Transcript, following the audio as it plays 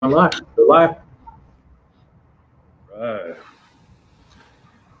Live. We're live. Right.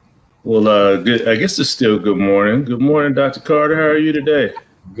 Well, good. I guess it's still good morning. Good morning, Dr. Carter. How are you today?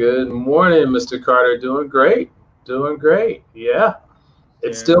 Good morning, Mr. Carter. Doing great. Doing great. Yeah.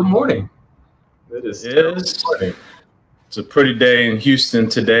 It's still morning. It is still morning. It's a pretty day in Houston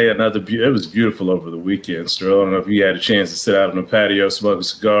today. It was beautiful over the weekend, Sterl. I don't know if you had a chance to sit out on the patio, smoke a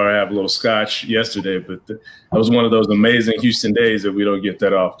cigar, have a little scotch yesterday, but that was one of those amazing Houston days that we don't get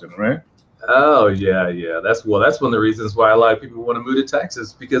that often, right? Oh yeah. That's one of the reasons why a lot of people want to move to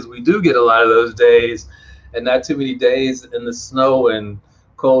Texas, because we do get a lot of those days, and not too many days in the snow and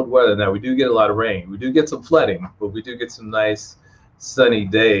cold weather. Now we do get a lot of rain. We do get some flooding, but we do get some nice sunny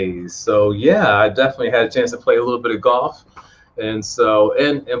days. So yeah, I definitely had a chance to play a little bit of golf, and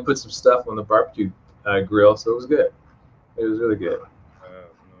put some stuff on the barbecue grill. So it was good. It was really good.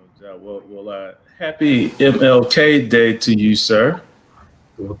 No doubt. Well, happy MLK Day to you, sir.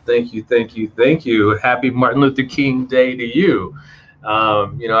 Well, thank you. Happy Martin Luther King Day to you.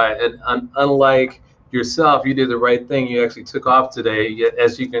 Unlike yourself, you did the right thing. You actually took off today. Yet,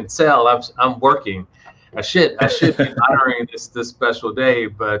 as you can tell, I'm working. I should be honoring this special day,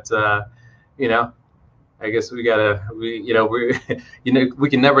 but I guess we can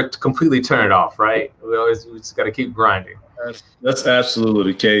never completely turn it off, right? We just got to keep grinding. That's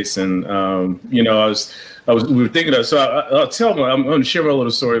absolutely the case, and we were thinking of. So I'm going to share a little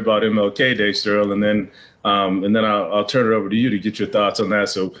story about MLK Day, Sterl, and then I'll turn it over to you to get your thoughts on that.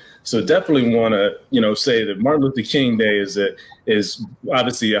 So definitely want to say that Martin Luther King Day is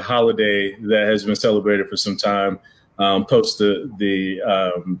obviously a holiday that has been celebrated for some time post the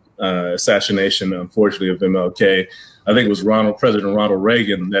assassination, unfortunately, of MLK. I think it was President Ronald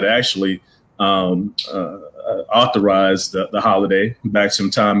Reagan that actually authorized the holiday back some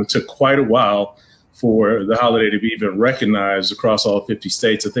time. It took quite a while for the holiday to be even recognized across all 50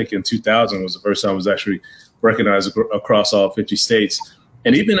 states. I think in 2000 was the first time it was actually recognized across all 50 states.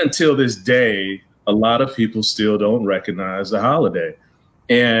 And even until this day, a lot of people still don't recognize the holiday.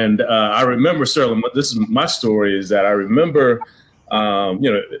 And I remember, Sterling, this is my story, is that I remember,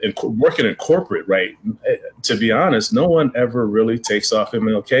 working in corporate, right? To be honest, no one ever really takes off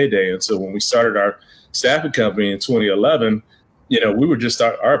MLK Day. And so when we started our staffing company in 2011, we were just,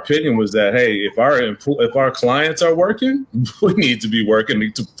 our opinion was that, hey, if our clients are working, we need to be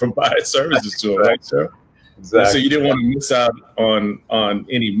working to provide services to them, right, sir? Exactly. So you didn't want to miss out on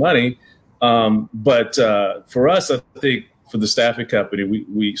any money. But for us, I think for the staffing company,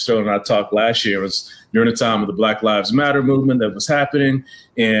 we Sterling and I talked last year, it was during the time of the Black Lives Matter movement that was happening.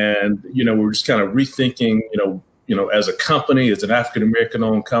 And, we were just kind of rethinking, as a company, as an African-American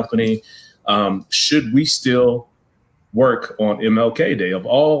owned company, should we still work on MLK Day? Of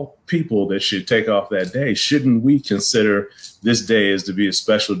all people that should take off that day, shouldn't we consider this day as to be a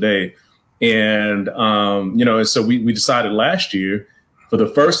special day? And, and so we decided last year for the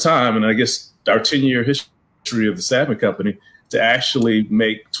first time, and I guess our 10-year history of the staffing company, to actually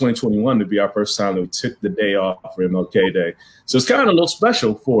make 2021 to be our first time that we took the day off for MLK Day. So it's kind of a little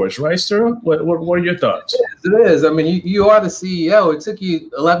special for us, right, Sterling? What are your thoughts? It is. I mean, you are the CEO. It took you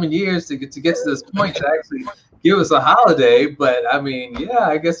 11 years to get to this point to actually give us a holiday. But I mean, yeah,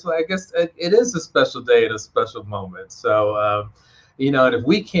 I guess it is a special day and a special moment. So, and if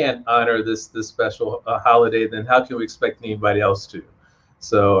we can't honor this special holiday, then how can we expect anybody else to?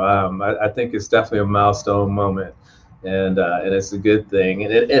 So I think it's definitely a milestone moment. And it's a good thing,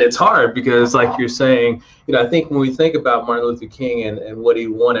 and it's hard because, like you're saying, I think when we think about Martin Luther King and what he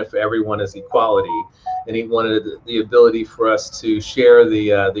wanted for everyone is equality, and he wanted the ability for us to share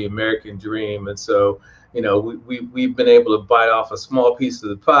the American dream. And so, we've been able to bite off a small piece of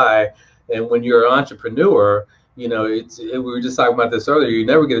the pie. And when you're an entrepreneur, we were just talking about this earlier. You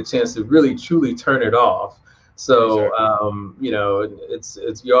never get a chance to really truly turn it off. So, it's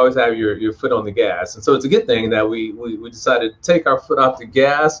you always have your foot on the gas. And so it's a good thing that we decided to take our foot off the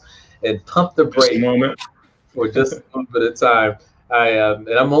gas and pump the brake for just a little bit of time. And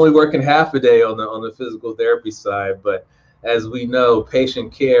I'm only working half a day on the physical therapy side, but as we know,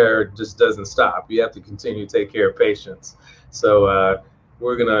 patient care just doesn't stop. You have to continue to take care of patients. So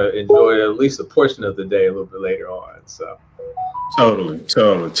we're going to enjoy at least a portion of the day a little bit later on. So. Totally.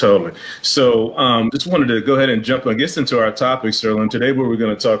 So just wanted to go ahead and jump, I guess, into our topic, Sterling. Today, we're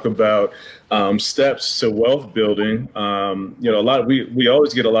going to talk about steps to wealth building. We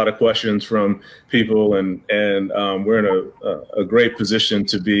always get a lot of questions from people, and we're in a great position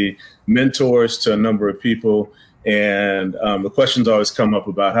to be mentors to a number of people. And the questions always come up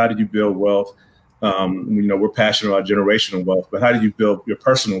about how do you build wealth? We're passionate about generational wealth, but how do you build your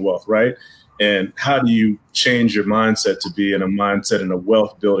personal wealth, right? and how do you change your mindset to be in a mindset, in a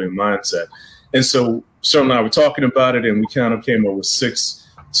wealth building mindset. And so Sterling and I were talking about it, and we kind of came up with 6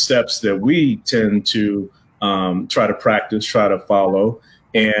 steps that we tend to try to practice, try to follow.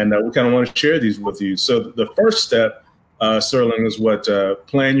 And we kind of want to share these with you. So the first step, Sterling, is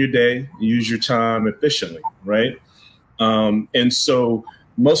plan your day, use your time efficiently, right? And so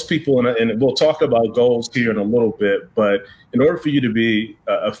most people, and we'll talk about goals here in a little bit, but in order for you to be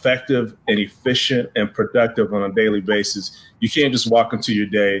effective and efficient and productive on a daily basis, you can't just walk into your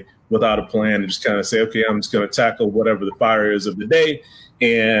day without a plan and just kind of say, okay, I'm just going to tackle whatever the fire is of the day.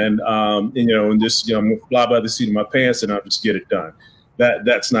 And I'm going to fly by the seat of my pants and I'll just get it done.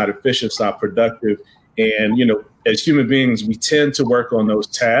 That's not efficient. It's not productive. And, as human beings, we tend to work on those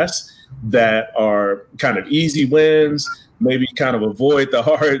tasks that are kind of easy wins, maybe kind of avoid the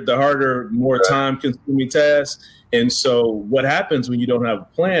harder, more time-consuming tasks. And so what happens when you don't have a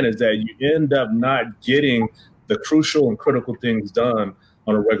plan is that you end up not getting the crucial and critical things done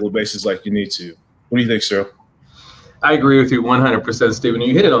on a regular basis like you need to. What do you think, Cyril? I agree with you 100%, Stephen.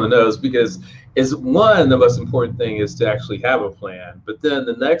 You hit it on the nose, because the most important thing is to actually have a plan, but then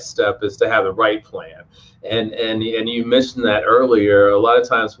the next step is to have the right plan. And you mentioned that earlier. A lot of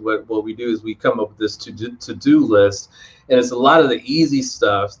times what we do is we come up with this to-do list, and it's a lot of the easy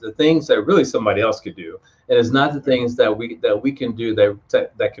stuff, the things that really somebody else could do. And it's not the things that we can do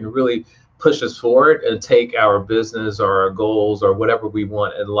that can really push us forward and take our business or our goals or whatever we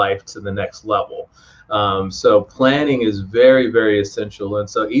want in life to the next level. So planning is very, very essential. And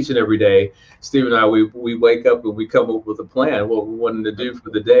so each and every day, Steve and I, we wake up and we come up with a plan, what we wanted to do for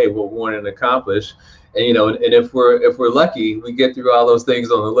the day, what we wanted to accomplish. And, and if we're lucky, we get through all those things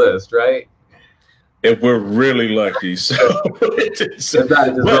on the list, right? If we're really lucky. So, at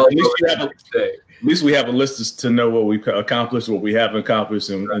least we have a list to know what we've accomplished, what we haven't accomplished,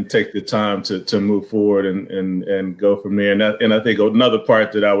 and take the time to move forward and go from there. And I think another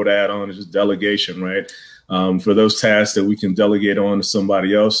part that I would add on is just delegation, right? For those tasks that we can delegate on to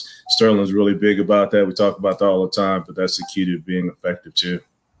somebody else. Sterling's really big about that. We talk about that all the time, but that's the key to being effective too.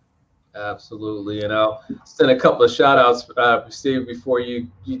 Absolutely. And I'll send a couple of shout outs, Steve, before you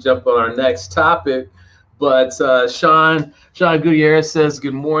jump on our next topic. But Sean Gutierrez says,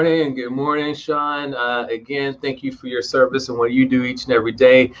 good morning. And good morning, Sean. Again, thank you for your service and what you do each and every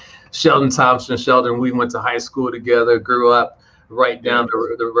day. Sheldon Thompson, Sheldon, we went to high school together, grew up right down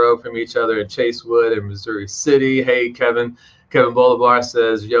the road from each other in Chasewood in Missouri City. Hey, Kevin Bolivar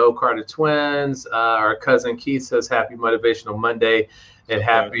says, yo, Carter Twins. Our cousin Keith says, happy Motivational Monday and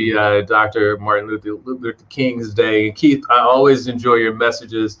happy Dr. Martin Luther King's Day. And Keith, I always enjoy your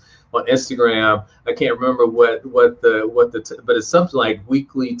messages on Instagram. I can't remember what but it's something like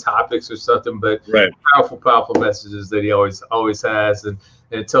weekly topics or something, but powerful messages that he always has. And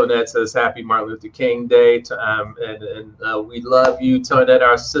Tonette says, happy Martin Luther King Day. And we love you, Tonette,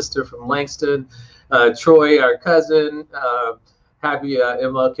 our sister from Langston. Troy, our cousin, happy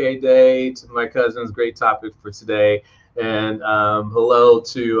MLK Day to my cousins. Great topic for today. And hello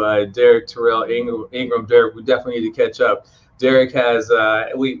to Derek Terrell Ingram. Derek, we definitely need to catch up. Derek has,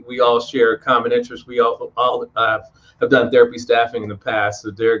 we all share common interests. We all have done therapy staffing in the past.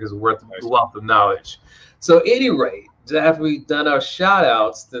 So Derek is a wealth of knowledge. So at any rate, after we've done our shout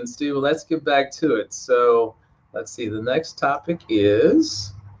outs, then Steve, let's get back to it. So let's see, the next topic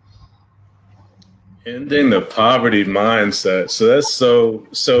is ending the poverty mindset. So that's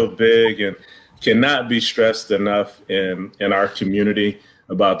so big and cannot be stressed enough in our community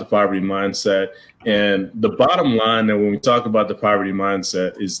about the poverty mindset. And the bottom line that when we talk about the poverty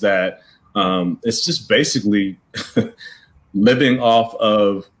mindset is that it's just basically living off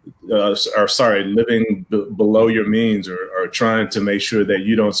of, living below your means or trying to make sure that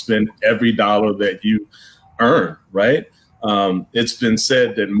you don't spend every dollar that you earn, right? It's been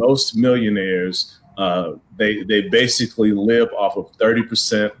said that most millionaires, they basically live off of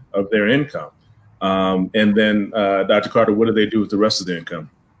 30% of their income. And then, Dr. Carter, what do they do with the rest of the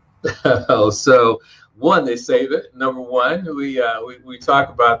income? So one, they save it. Number one, we talk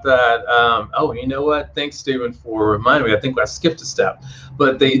about that. Oh, you know what? Thanks, Stephen, for reminding me. I think I skipped a step,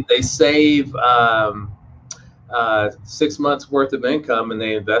 but they save 6 months worth of income and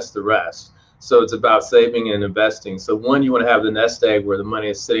they invest the rest. So it's about saving and investing. So one, you want to have the nest egg where the money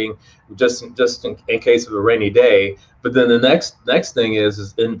is sitting just in case of a rainy day. But then the next thing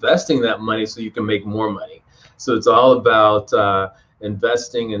is investing that money so you can make more money. So it's all about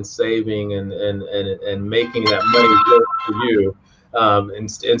investing and saving and making that money work for you.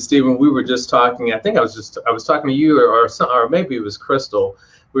 And Stephen, we were just talking. I think I was talking to you or maybe it was Crystal.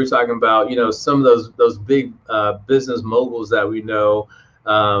 We were talking about some of those big business moguls that we know.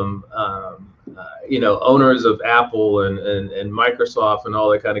 owners of Apple and Microsoft and all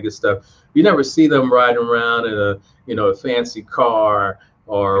that kind of good stuff. You never see them riding around in a fancy car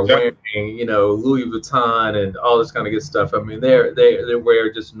or wearing Louis Vuitton and all this kind of good stuff. I mean, they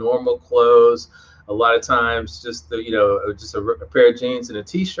wear just normal clothes. A lot of times, just a pair of jeans and a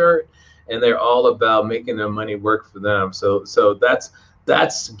T-shirt, and they're all about making their money work for them. So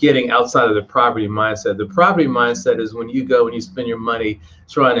that's getting outside of the poverty mindset. The poverty mindset is when you go and you spend your money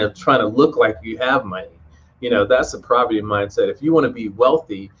trying to look like you have money. That's the poverty mindset. If you want to be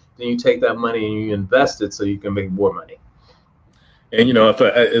wealthy, then you take that money and you invest it so you can make more money. And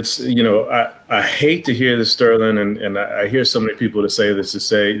I hate to hear this, Sterling, and I hear so many people to say this,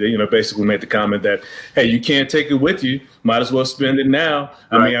 basically make the comment that, hey, you can't take it with you, might as well spend it now.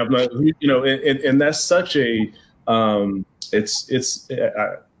 Right. I mean, I'm not, and that's such a I'll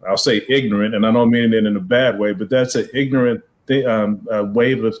say ignorant, and I don't mean it in a bad way, but that's an ignorant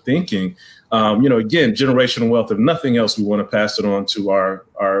way of thinking. Again, generational wealth. If nothing else, we want to pass it on to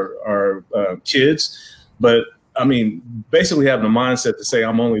our kids, but I mean, basically having a mindset to say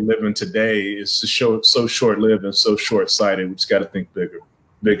I'm only living today is so short-lived and so short-sighted. We just got to think bigger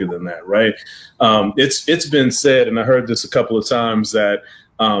than that, right? It's been said, and I heard this a couple of times, that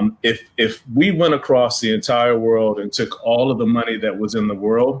if we went across the entire world and took all of the money that was in the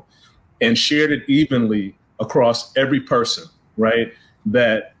world and shared it evenly across every person, right,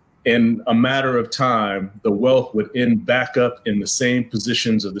 that in a matter of time, the wealth would end back up in the same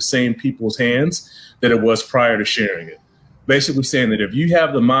positions of the same people's hands that it was prior to sharing it. Basically saying that if you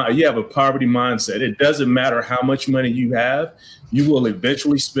have a poverty mindset, it doesn't matter how much money you have, you will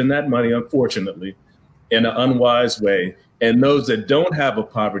eventually spend that money, unfortunately, in an unwise way. And those that don't have a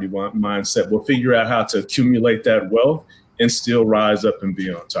poverty mindset will figure out how to accumulate that wealth and still rise up and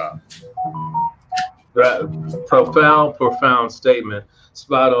be on top. Profound statement.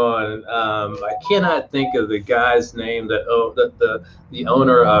 Spot on. I cannot think of the guy's name the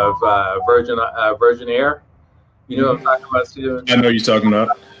owner of Virgin Air. You know what I'm talking about, Steven? I know you're talking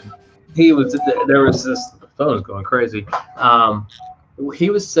about. There was this, the phone is going crazy. He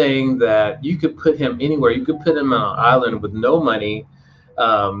was saying that you could put him anywhere. You could put him on an island with no money,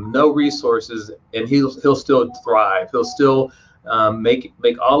 no resources, and he'll still thrive. He'll still make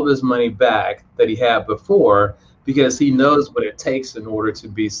all of his money back that he had before, because he knows what it takes in order to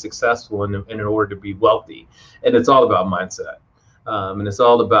be successful and in order to be wealthy. And it's all about mindset. And it's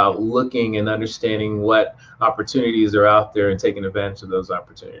all about looking and understanding what opportunities are out there and taking advantage of those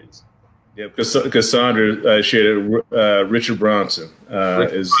opportunities. Yeah, because Sandra shared Richard Branson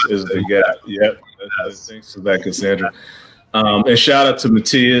is the guy. Yep, thanks for that, Cassandra. And shout out to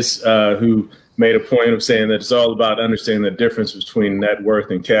Matthias, who made a point of saying that it's all about understanding the difference between net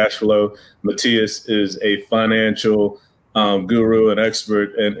worth and cash flow. Matthias is a financial guru and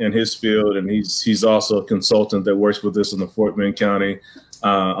expert in his field, and he's also a consultant that works with us in the Fort Bend County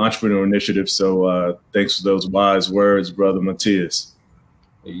Entrepreneur Initiative. So thanks for those wise words, brother Matthias.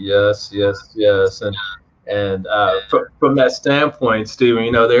 Yes. And from that standpoint,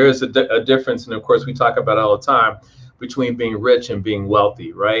 Steven, there is a difference, and of course we talk about it all the time, between being rich and being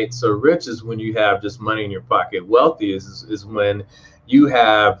wealthy, right? So rich is when you have just money in your pocket. Wealthy is when you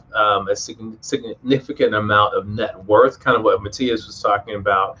have a significant amount of net worth, kind of what Matthias was talking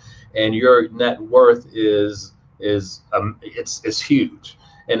about, and your net worth is huge,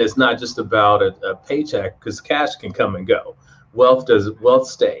 and it's not just about a paycheck, because cash can come and go. Wealth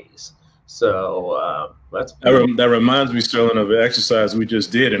stays. So that reminds me, Sterling, of an exercise we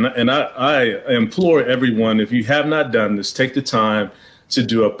just did, and I implore everyone, if you have not done this, take the time to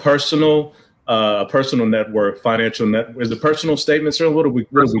do a personal net worth, financial net. Is it personal statement, sir? What do we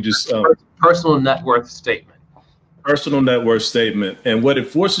just personal net worth statement? Personal net worth statement, and what it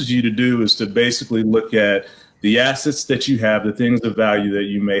forces you to do is to basically look at the assets that you have, the things of value that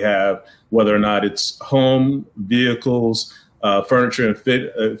you may have, whether or not it's home, vehicles, furniture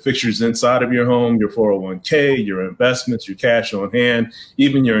and fixtures inside of your home, your 401k, your investments, your cash on hand,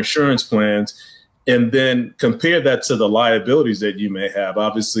 even your insurance plans, and then compare that to the liabilities that you may have.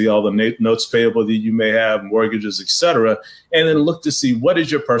 Obviously, all the notes payable that you may have, mortgages, etc., and then look to see what is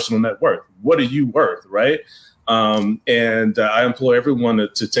your personal net worth. What are you worth, right? And I implore everyone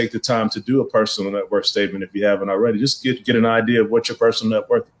to take the time to do a personal net worth statement if you haven't already. Just get an idea of what your personal net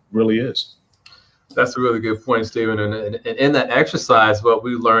worth really is. That's a really good point, Stephen. And in that exercise, what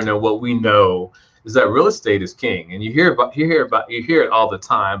we learned and what we know is that real estate is king. And you hear it all the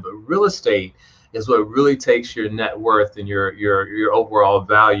time, but real estate is what really takes your net worth and your overall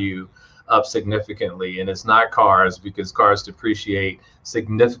value up significantly. And it's not cars, because cars depreciate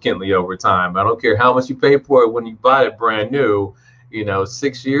significantly over time. I don't care how much you pay for it when you buy it brand new, you know,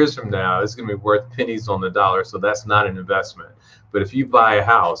 6 years from now, it's going to be worth pennies on the dollar. So that's not an investment. But if you buy a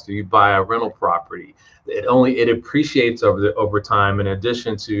house or you buy a rental property, it appreciates over time. In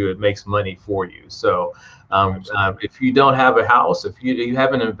addition to, it makes money for you. So if you don't have a house, if you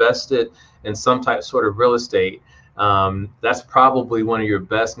haven't invested in some sort of real estate, that's probably one of your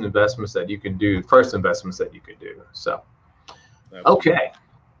best investments that you can do. First investments that you could do. So, okay.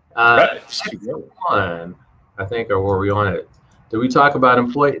 Next one, I think, or were we on it? Did we talk about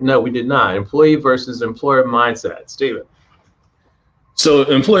employee? No, we did not. Employee versus employer mindset. Stephen. So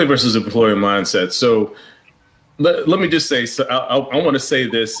employee versus employer mindset. So let me just say, so I want to say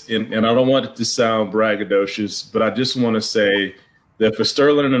this, and I don't want it to sound braggadocious, but I just want to say that for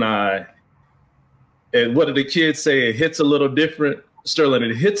Sterling and I, and what did the kids say? It hits a little different. Sterling,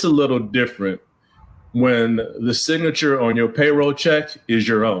 it hits a little different when the signature on your payroll check is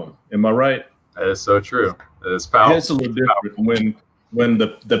your own. Am I right? That is so true. That is powerful. It's a little different when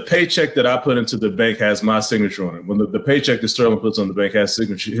the paycheck that I put into the bank has my signature on it. When the paycheck that Sterling puts on the bank has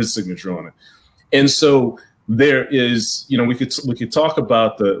his signature on it. And so there is, you know, we could talk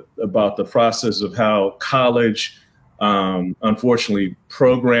about the process of how college unfortunately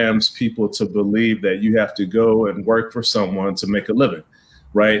programs people to believe that you have to go and work for someone to make a living,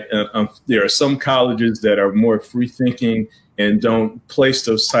 right? There are some colleges that are more free thinking and don't place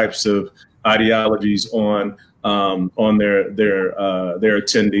those types of ideologies on their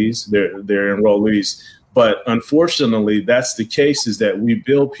attendees, their enrollees. But unfortunately, that's the case, is that we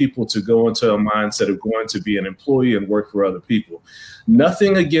build people to go into a mindset of going to be an employee and work for other people.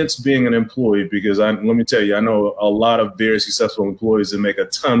 Nothing against being an employee, because let me tell you, I know a lot of very successful employees that make a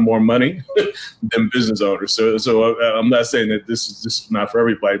ton more money than business owners. So I'm not saying that this is just not for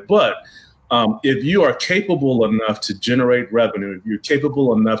everybody, but if you are capable enough to generate revenue, if you're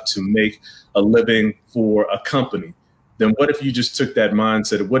capable enough to make a living for a company, then what if you just took that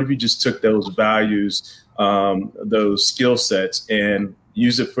mindset? What if you just took those values, those skill sets, and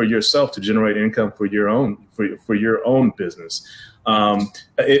use it for yourself to generate income for your own business?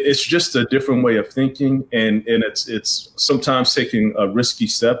 It's just a different way of thinking, and it's sometimes taking a risky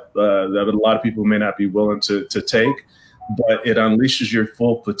step that a lot of people may not be willing to take. But it unleashes your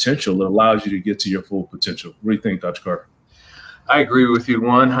full potential. It allows you to get to your full potential. What do you think, Dr. Carter? I agree with you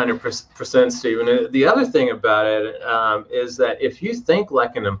 100%, Stephen. The other thing about it is that if you think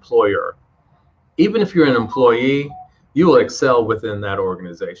like an employer, even if you're an employee, you will excel within that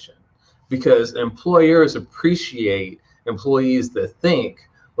organization, because employers appreciate employees that think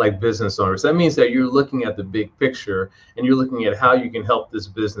like business owners. That means that you're looking at the big picture and you're looking at how you can help this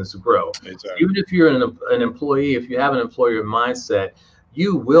business grow. Exactly. Even if you're an employee, if you have an employer mindset,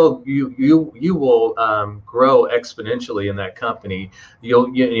 you will grow exponentially in that company.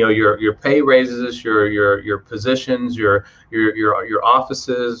 Your pay raises, your positions, your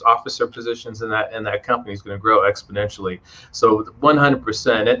officer positions in that company is going to grow exponentially. So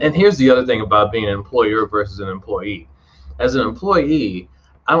 100%. And here's the other thing about being an employer versus an employee. As an employee,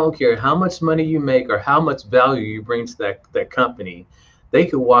 I don't care how much money you make or how much value you bring to that company. They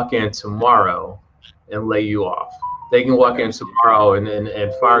could walk in tomorrow and lay you off. They can walk in tomorrow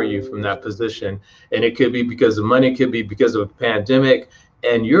and fire you from that position. And it could be because of money, it could be because of a pandemic,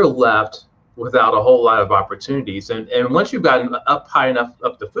 and you're left without a whole lot of opportunities. And once you've gotten up high enough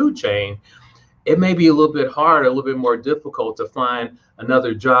up the food chain, it may be a little bit hard, a little bit more difficult to find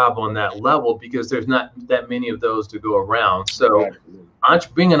another job on that level, because there's not that many of those to go around. So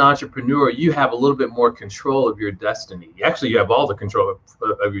being an entrepreneur, you have a little bit more control of your destiny. Actually, you have all the control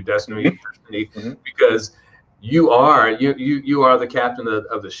of your destiny, because you are the captain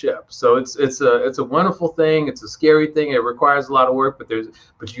of the ship. So it's a wonderful thing. It's a scary thing. It requires a lot of work,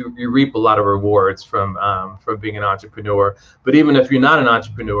 but you reap a lot of rewards from being an entrepreneur. But even if you're not an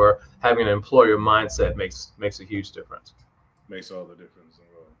entrepreneur, having an employer mindset makes a huge difference. Makes all the difference in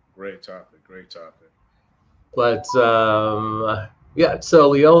the world. Great topic. But yeah, so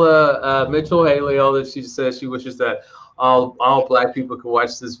Leola Mitchell, hey Leola, she says she wishes that all Black people can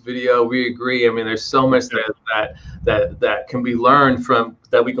watch this video. We agree. I mean, there's so much that can be learned from,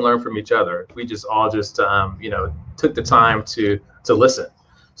 that we can learn from each other. We just all took the time to listen.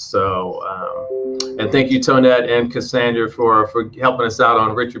 So and thank you, Tonette and Cassandra, for helping us out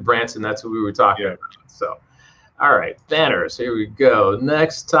on Richard Branson. That's what we were talking about. So all right, banners, here we go.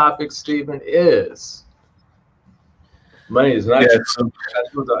 Next topic, Stephen, is money is not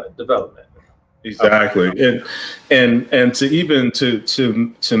development. Exactly. Okay. And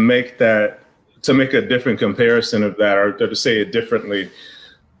to make a different comparison of that, or to say it differently,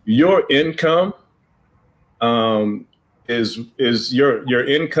 your income is your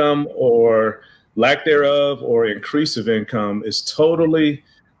income, or lack thereof or increase of income is totally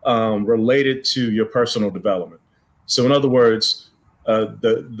related to your personal development. So in other words,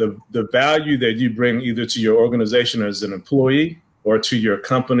 the value that you bring either to your organization as an employee or to your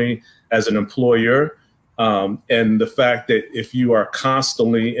company as an employer, and the fact that if you are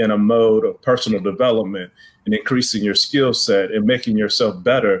constantly in a mode of personal development and increasing your skill set and making yourself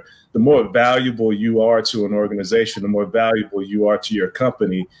better, the more valuable you are to an organization, the more valuable you are to your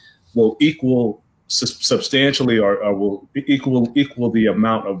company, will equal substantially or will equal the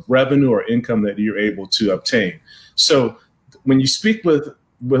amount of revenue or income that you're able to obtain. So when you speak with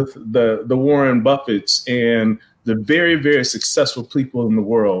the Warren Buffetts and the very, very successful people in the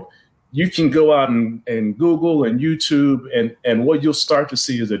world, you can go out and Google and YouTube, and what you'll start to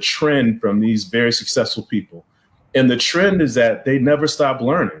see is a trend from these very successful people. And the trend is that they never stop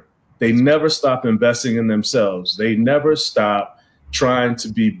learning. They never stop investing in themselves. They never stop trying to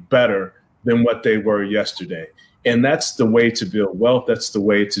be better than what they were yesterday. And that's the way to build wealth. That's the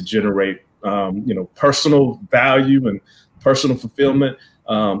way to generate personal value and personal fulfillment,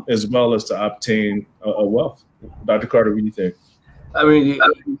 as well as to obtain a wealth. Dr. Carter, what do you think? I mean,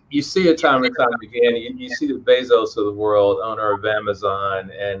 you see it time and time again. You see the Bezos of the world, owner of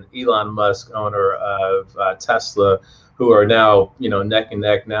Amazon, and Elon Musk, owner of Tesla, who are now, neck and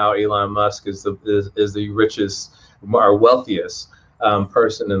neck. Now Elon Musk is the richest or wealthiest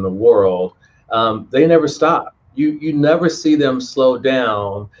person in the world. They never stop. You never see them slow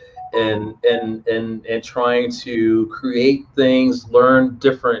down and trying to create things, learn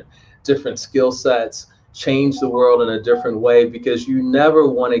different skill sets, change the world in a different way, because you never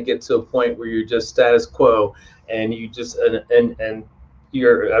want to get to a point where you're just status quo and you just and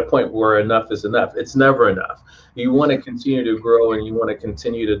you're at a point where enough is enough. It's never enough. You want to continue to grow and you want to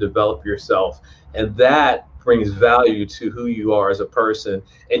continue to develop yourself, and that brings value to who you are as a person,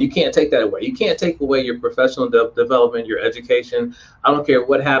 and you can't take that away. You can't take away your professional development, your education. I don't care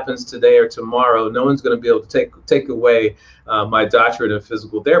what happens today or tomorrow. No one's going to be able to take away my doctorate in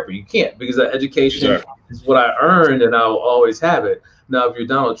physical therapy. You can't, because that education is what I earned, and I'll always have it. Now, if you're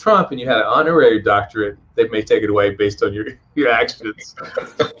Donald Trump and you had an honorary doctorate, they may take it away based on your actions.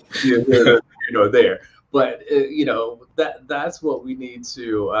 There. But that's what we need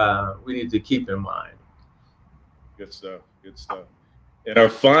to keep in mind. Good stuff. Good stuff. And our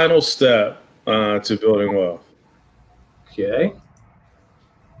final step to building wealth. Okay.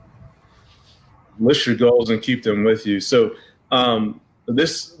 List your goals and keep them with you. So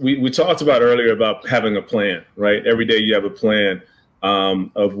this we talked about earlier about having a plan, right? Every day you have a plan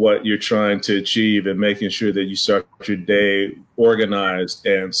of what you're trying to achieve and making sure that you start your day organized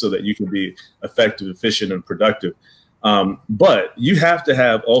and so that you can be effective, efficient, and productive. But you have to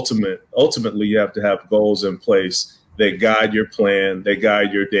have ultimately you have to have goals in place that guide your plan, that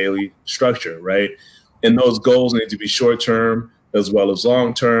guide your daily structure, right? And those goals need to be short-term as well as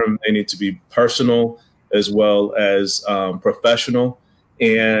long-term. They need to be personal as well as professional.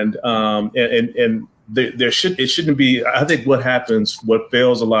 And it shouldn't be, I think what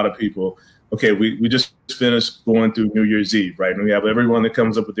fails a lot of people, okay, we just finished going through New Year's Eve, right? And we have everyone that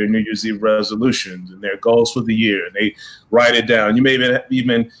comes up with their New Year's Eve resolutions and their goals for the year, and they write it down. You may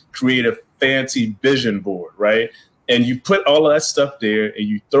even create a fancy vision board, right? And you put all of that stuff there and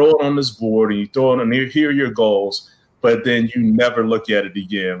you throw it on this board and you throw it on there, here are your goals, but then you never look at it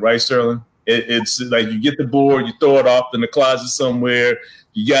again, right, Sterling? It's like you get the board, you throw it off in the closet somewhere,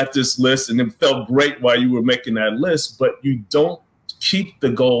 you got this list, and it felt great while you were making that list, but you don't keep the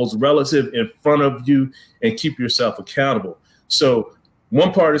goals relative in front of you and keep yourself accountable. So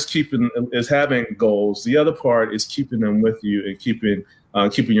one part is having goals. The other part is keeping them with you and keeping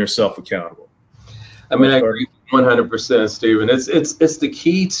yourself accountable. I mean, I agree 100%, Stephen. It's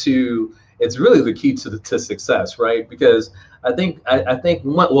really the key to success, right? Because I think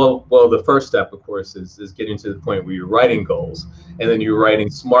the first step, of course, is getting to the point where you're writing goals, and then you're writing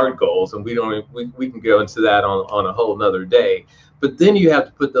SMART goals, and we can go into that on a whole nother day. But then you have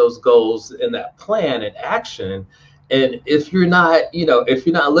to put those goals in that plan in action. And if you're not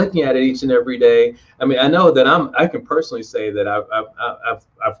looking at it each and every day, I mean, I know that I can personally say that I've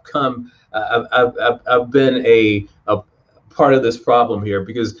been a part of this problem here,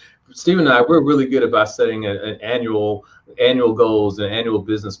 because Stephen and I, we're really good about setting an annual goals, an annual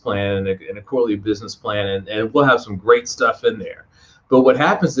business plan, and a quarterly business plan, and we'll have some great stuff in there. But what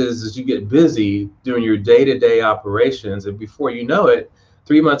happens is you get busy doing your day-to-day operations, and before you know it,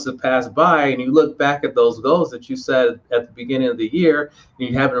 3 months have passed by, and you look back at those goals that you set at the beginning of the year, and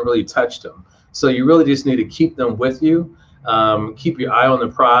you haven't really touched them. So you really just need to keep them with you, keep your eye on the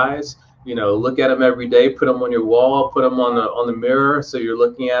prize, You know, look at them every day. Put them on your wall. Put them on the mirror, so you're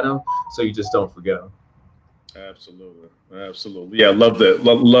looking at them, so you just don't forget them. Absolutely, absolutely. Yeah, I love that.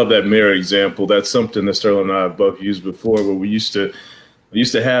 Love that mirror example. That's something that Sterling and I have both used before, where we used to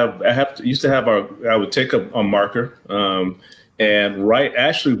have I would take a marker, and write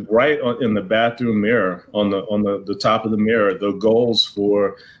in the bathroom mirror, on the top of the mirror, the goals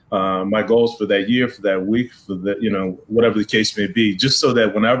for my goals for that year, for that week, for that, whatever the case may be, just so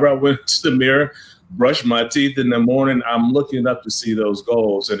that whenever I went to the mirror, brush my teeth in the morning, I'm looking up to see those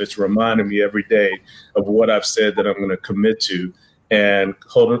goals, and it's reminding me every day of what I've said that I'm going to commit to, and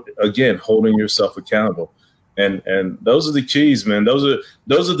holding yourself accountable. And those are the keys, man. Those are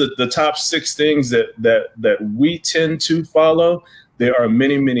the top 6 things that we tend to follow. There are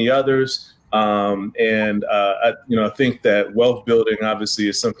many, many others. I think that wealth building obviously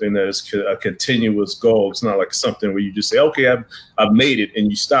is something that is a continuous goal. It's not like something where you just say, okay, I've made it, and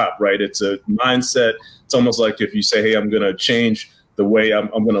you stop, right? It's a mindset. It's almost like if you say, hey, I'm going to change the way I'm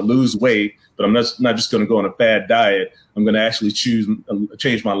going to lose weight, but I'm not just going to go on a bad diet. I'm going to actually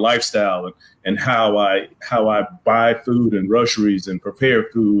change my lifestyle and how I buy food and groceries and prepare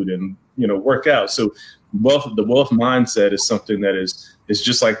food and, work out. So the wealth mindset is something that is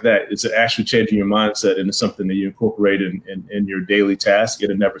just like that. It's actually changing your mindset, and it's something that you incorporate in your daily task,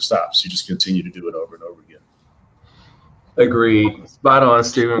 and it never stops. You just continue to do it over and over again. Agreed. Spot on,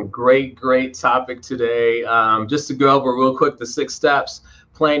 Stephen. Great topic today. Just to go over real quick, the 6 steps.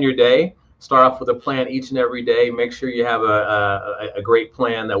 Plan your day. Start off with a plan each and every day. Make sure you have a great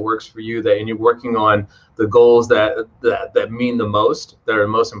plan that works for you, and you're working on the goals that mean the most, that are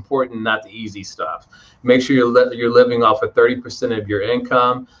most important, not the easy stuff. Make sure you're living off of 30% of your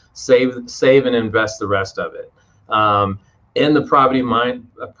income. Save and invest the rest of it. In the poverty mindset,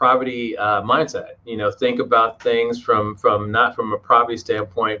 think about things from not from a poverty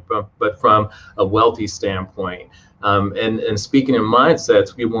standpoint, but from a wealthy standpoint. And speaking in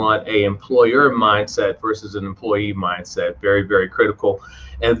mindsets, we want a employer mindset versus an employee mindset. Very, very critical.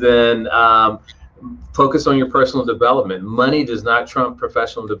 And then focus on your personal development. Money does not trump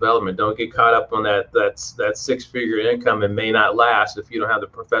professional development. Don't get caught up on that 6-figure income. It may not last if you don't have the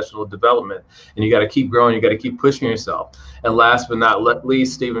professional development. And you got to keep growing. You got to keep pushing yourself. And last but not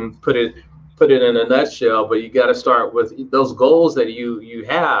least, Stephen put it in a nutshell. But you got to start with those goals that you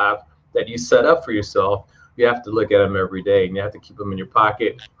have, that you set up for yourself. You have to look at them every day, and you have to keep them in your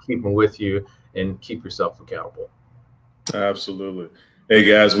pocket, keep them with you, and keep yourself accountable. Absolutely. Hey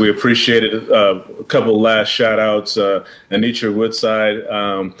guys, we appreciate it. A couple of last shout outs. Anitra Woodside,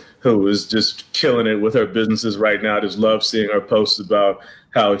 who is just killing it with her businesses right now. I just love seeing her posts about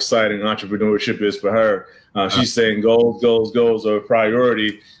how exciting entrepreneurship is for her. She's saying goals are a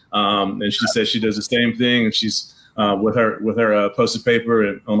priority. And she says she does the same thing. And she's with her post-it paper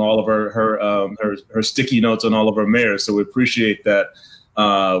and on all of her sticky notes on all of her mirrors. So we appreciate that.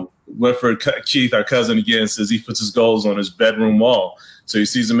 Winfred Keith, our cousin, again, says he puts his goals on his bedroom wall. So he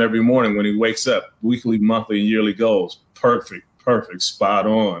sees them every morning when he wakes up, weekly, monthly, and yearly goals. Perfect, spot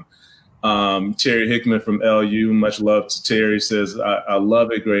on. Terry Hickman from LU, much love to Terry, says, I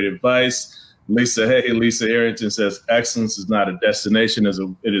love it, great advice. Lisa Arrington says, excellence is not a destination,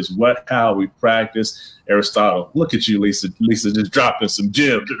 it is how we practice. Aristotle, look at you, Lisa just dropping some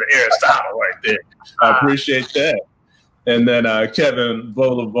gems to the Aristotle right there. I appreciate that. And then Kevin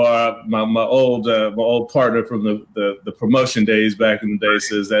Bolivar, my old partner from the promotion days back in the day,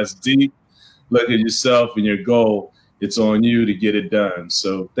 says, that's deep. Look at yourself and your goal. It's on you to get it done.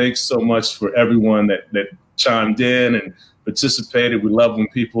 So thanks so much for everyone that chimed in and participated. We love when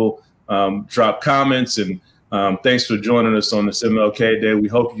people drop comments, and thanks for joining us on this MLK Day. We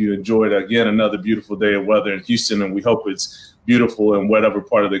hope you enjoyed, again, another beautiful day of weather in Houston, and we hope it's beautiful in whatever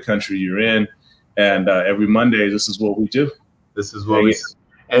part of the country you're in. And every Monday, this is what we do. This is what we do.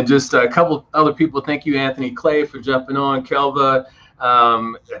 And just a couple other people. Thank you, Anthony Clay, for jumping on. Kelva,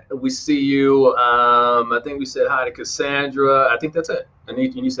 we see you. I think we said hi to Cassandra. I think that's it.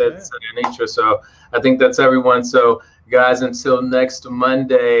 Anitra, you said Anitra. So I think that's everyone. So guys, until next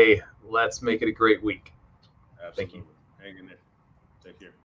Monday, let's make it a great week. Absolutely. Thank you. Hang in there. Take care.